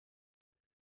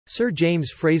Sir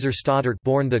James Fraser Stoddart,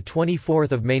 born the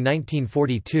 24th of May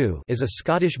 1942, is a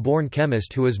Scottish-born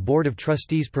chemist who is Board of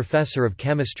Trustees Professor of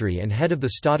Chemistry and head of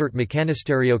the Stoddart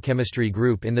Mechanistereochemistry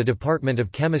Group in the Department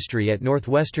of Chemistry at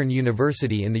Northwestern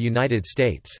University in the United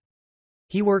States.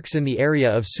 He works in the area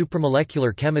of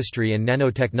supramolecular chemistry and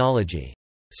nanotechnology.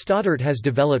 Stoddart has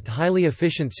developed highly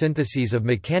efficient syntheses of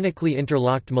mechanically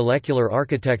interlocked molecular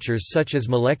architectures such as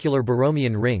molecular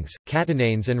Borromean rings,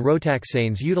 catenanes and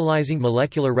rotaxanes utilizing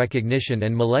molecular recognition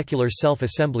and molecular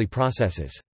self-assembly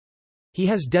processes. He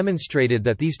has demonstrated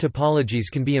that these topologies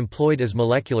can be employed as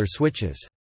molecular switches.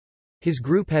 His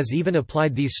group has even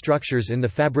applied these structures in the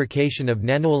fabrication of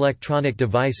nanoelectronic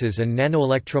devices and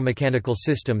nanoelectromechanical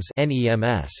systems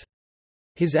 (NEMS).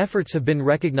 His efforts have been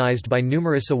recognized by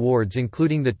numerous awards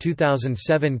including the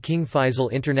 2007 King Faisal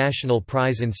International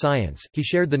Prize in Science. He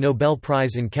shared the Nobel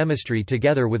Prize in Chemistry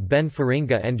together with Ben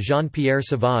Feringa and Jean-Pierre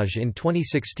Sauvage in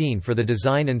 2016 for the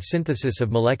design and synthesis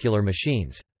of molecular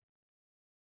machines.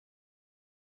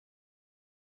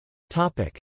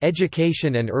 Topic: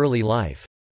 Education and early life.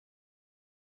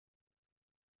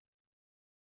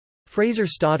 Fraser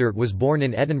Stoddart was born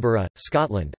in Edinburgh,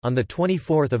 Scotland, on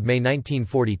 24 May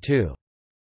 1942.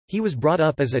 He was brought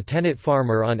up as a tenant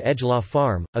farmer on Edgelaw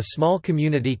Farm, a small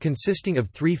community consisting of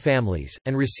 3 families,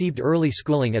 and received early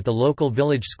schooling at the local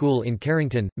village school in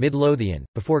Carrington, Mid Lothian,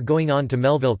 before going on to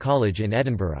Melville College in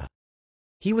Edinburgh.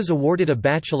 He was awarded a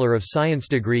Bachelor of Science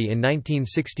degree in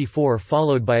 1964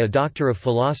 followed by a Doctor of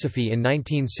Philosophy in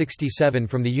 1967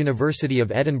 from the University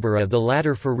of Edinburgh, the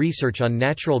latter for research on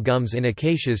natural gums in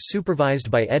acacias supervised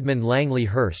by Edmund Langley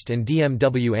Hurst and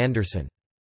D.M.W. Anderson.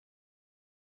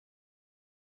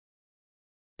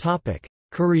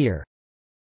 Career.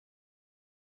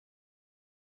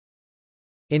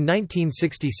 In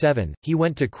 1967, he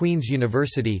went to Queen's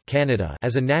University, Canada,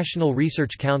 as a National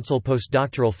Research Council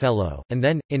postdoctoral fellow, and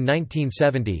then, in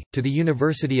 1970, to the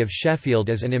University of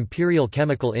Sheffield as an Imperial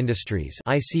Chemical Industries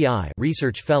 (ICI)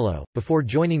 research fellow, before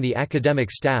joining the academic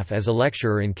staff as a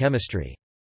lecturer in chemistry.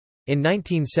 In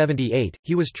 1978,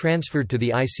 he was transferred to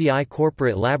the ICI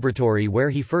corporate laboratory where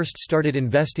he first started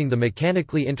investing the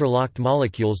mechanically interlocked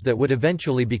molecules that would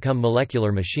eventually become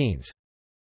molecular machines.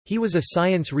 He was a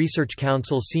Science Research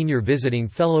Council Senior Visiting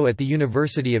Fellow at the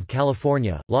University of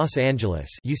California, Los Angeles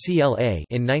 (UCLA)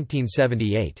 in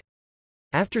 1978.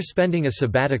 After spending a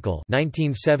sabbatical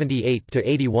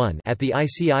 1978–81 at the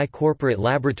ICI corporate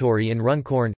laboratory in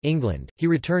Runcorn, England, he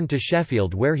returned to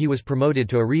Sheffield where he was promoted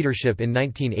to a readership in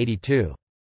 1982.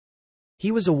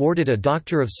 He was awarded a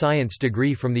Doctor of Science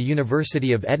degree from the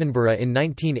University of Edinburgh in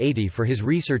 1980 for his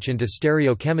research into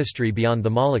stereochemistry beyond the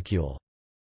molecule.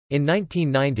 In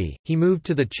 1990, he moved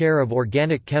to the chair of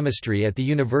organic chemistry at the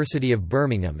University of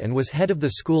Birmingham and was head of the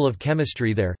School of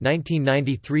Chemistry there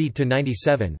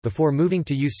 1993–97 before moving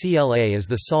to UCLA as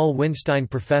the Saul Winstein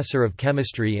Professor of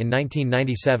Chemistry in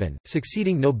 1997,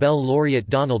 succeeding Nobel laureate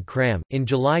Donald Cram. In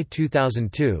July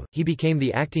 2002, he became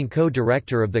the acting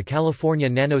co-director of the California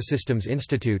Nanosystems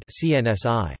Institute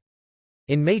 (CNSI).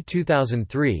 In May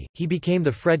 2003, he became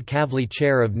the Fred Kavli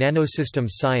Chair of Nanosystems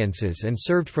Sciences and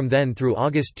served from then through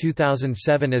August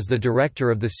 2007 as the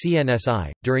director of the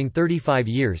CNSI. During 35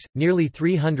 years, nearly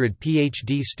 300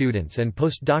 PhD students and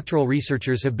postdoctoral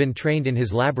researchers have been trained in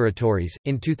his laboratories.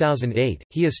 In 2008,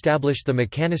 he established the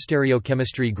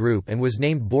Mechanistereochemistry Group and was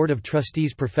named Board of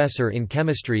Trustees Professor in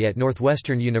Chemistry at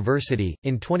Northwestern University.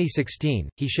 In 2016,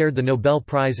 he shared the Nobel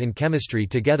Prize in Chemistry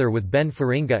together with Ben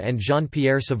Feringa and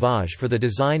Jean-Pierre Sauvage for the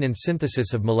design and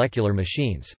synthesis of molecular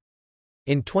machines.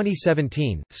 In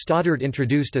 2017, Stoddart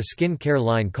introduced a skin care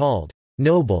line called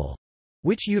Noble,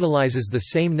 which utilizes the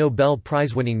same Nobel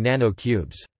Prize-winning nano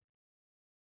cubes.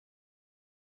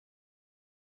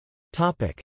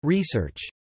 Research.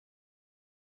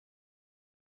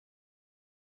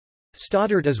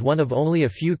 Stoddart is one of only a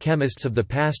few chemists of the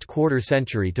past quarter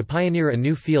century to pioneer a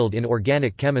new field in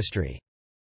organic chemistry.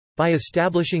 By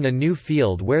establishing a new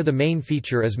field where the main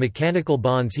feature is mechanical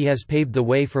bonds, he has paved the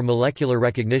way for molecular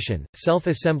recognition,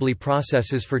 self-assembly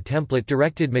processes for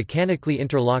template-directed mechanically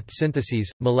interlocked syntheses,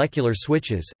 molecular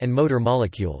switches, and motor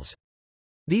molecules.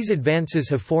 These advances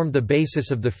have formed the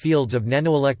basis of the fields of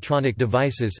nanoelectronic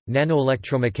devices,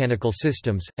 nanoelectromechanical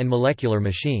systems, and molecular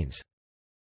machines.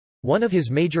 One of his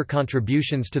major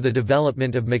contributions to the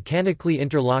development of mechanically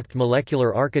interlocked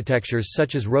molecular architectures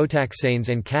such as rotaxanes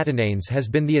and catenanes has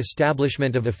been the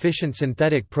establishment of efficient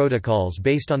synthetic protocols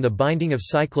based on the binding of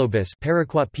cyclobus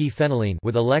paraquat p-phenyline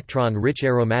with electron-rich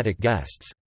aromatic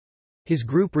guests. His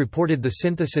group reported the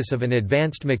synthesis of an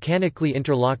advanced mechanically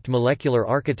interlocked molecular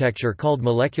architecture called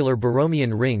molecular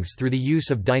Borromean rings through the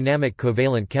use of dynamic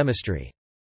covalent chemistry.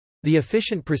 The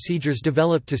efficient procedures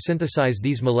developed to synthesize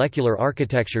these molecular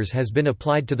architectures has been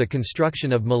applied to the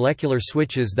construction of molecular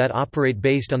switches that operate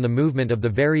based on the movement of the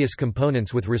various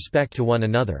components with respect to one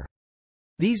another.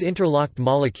 These interlocked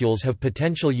molecules have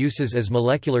potential uses as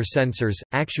molecular sensors,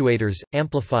 actuators,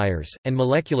 amplifiers, and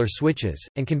molecular switches,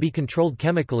 and can be controlled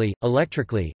chemically,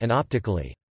 electrically, and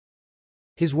optically.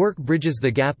 His work bridges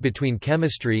the gap between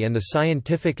chemistry and the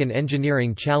scientific and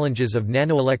engineering challenges of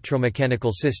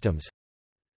nanoelectromechanical systems.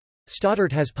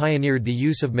 Stoddart has pioneered the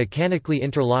use of mechanically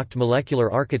interlocked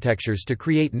molecular architectures to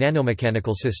create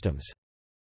nanomechanical systems.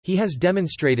 He has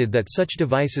demonstrated that such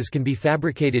devices can be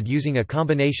fabricated using a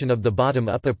combination of the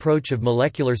bottom-up approach of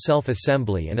molecular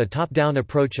self-assembly and a top-down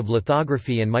approach of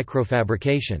lithography and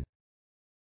microfabrication.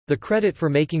 The credit for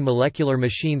making molecular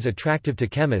machines attractive to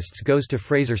chemists goes to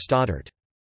Fraser Stoddart.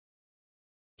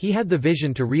 He had the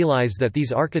vision to realize that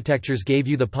these architectures gave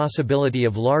you the possibility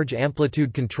of large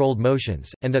amplitude-controlled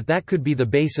motions, and that could be the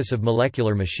basis of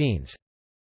molecular machines.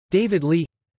 David Lee.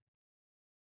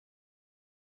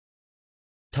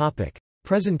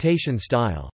 Presentation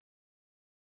style.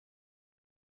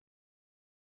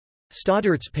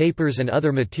 Stoddart's papers and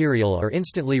other material are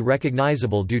instantly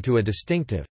recognizable due to a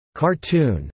distinctive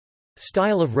cartoon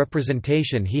style of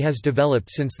representation he has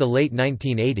developed since the late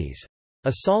 1980s.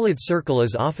 A solid circle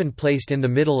is often placed in the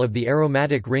middle of the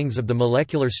aromatic rings of the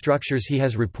molecular structures he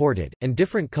has reported, and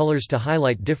different colors to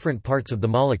highlight different parts of the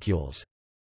molecules.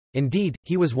 Indeed,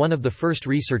 he was one of the first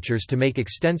researchers to make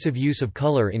extensive use of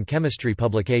color in chemistry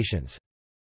publications.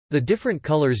 The different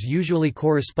colors usually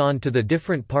correspond to the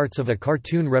different parts of a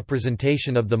cartoon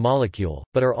representation of the molecule,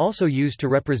 but are also used to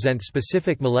represent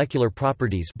specific molecular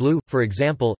properties. Blue, for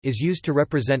example, is used to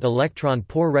represent electron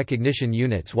poor recognition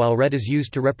units, while red is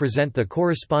used to represent the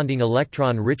corresponding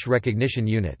electron-rich recognition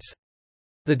units.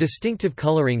 The distinctive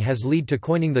coloring has led to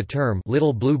coining the term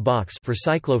little blue box for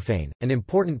cyclophane, an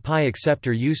important pi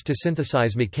acceptor used to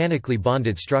synthesize mechanically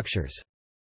bonded structures.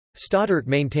 Stoddart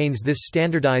maintains this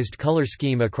standardized color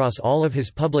scheme across all of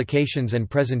his publications and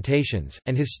presentations,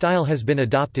 and his style has been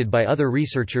adopted by other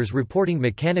researchers reporting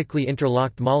mechanically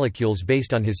interlocked molecules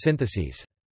based on his syntheses.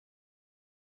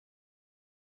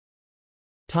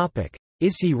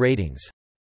 ISI ratings.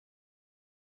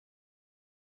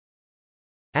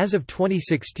 As of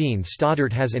 2016,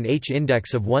 Stoddart has an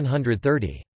H-index of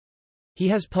 130. He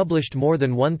has published more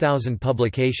than 1,000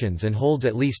 publications and holds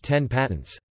at least 10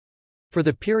 patents. For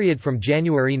the period from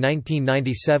January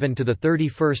 1997 to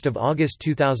 31 August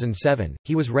 2007,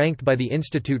 he was ranked by the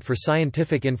Institute for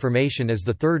Scientific Information as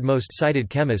the third most cited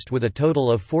chemist with a total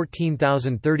of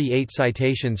 14,038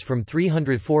 citations from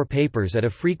 304 papers at a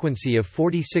frequency of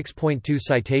 46.2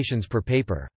 citations per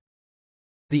paper.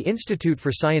 The Institute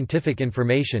for Scientific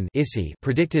Information (ISI)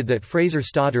 predicted that Fraser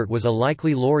Stoddart was a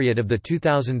likely laureate of the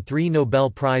 2003 Nobel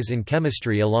Prize in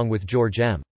Chemistry along with George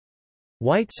M.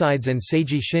 Whitesides and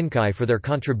Seiji Shinkai for their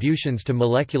contributions to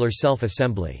molecular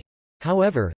self-assembly.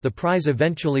 However, the prize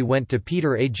eventually went to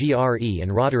Peter Agre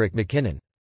and Roderick McKinnon.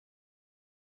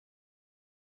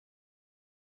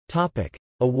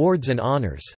 Awards and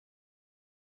honors.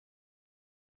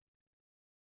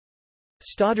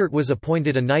 Stoddart was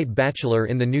appointed a Knight Bachelor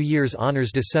in the New Year's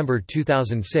Honours December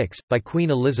 2006, by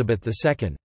Queen Elizabeth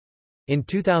II. In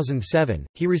 2007,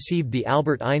 he received the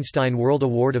Albert Einstein World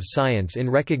Award of Science in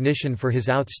recognition for his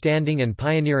outstanding and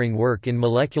pioneering work in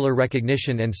molecular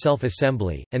recognition and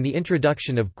self-assembly, and the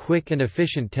introduction of quick and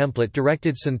efficient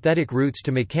template-directed synthetic routes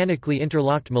to mechanically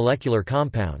interlocked molecular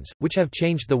compounds, which have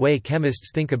changed the way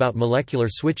chemists think about molecular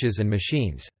switches and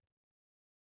machines.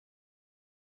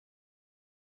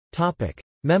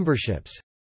 Memberships.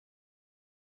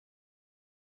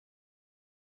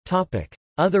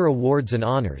 Other awards and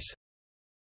honors.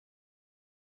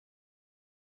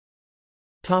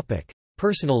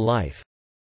 Personal life.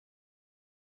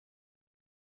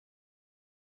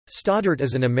 Stoddart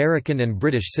is an American and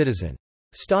British citizen.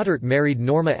 Stoddart married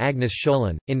Norma Agnes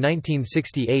Scholin, in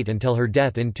 1968 until her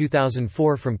death in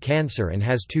 2004 from cancer, and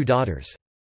has 2 daughters.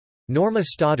 Norma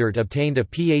Stoddart obtained a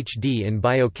Ph.D. in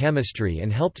biochemistry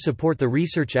and helped support the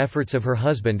research efforts of her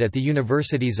husband at the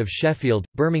universities of Sheffield,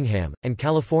 Birmingham, and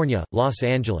California, Los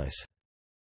Angeles.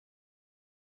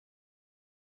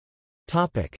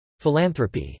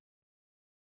 Philanthropy.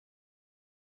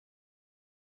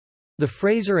 The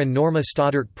Fraser and Norma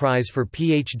Stoddart Prize for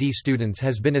Ph.D. students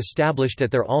has been established at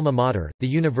their alma mater, the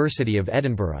University of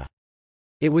Edinburgh.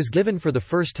 It was given for the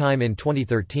first time in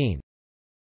 2013.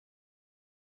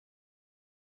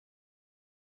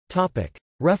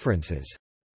 References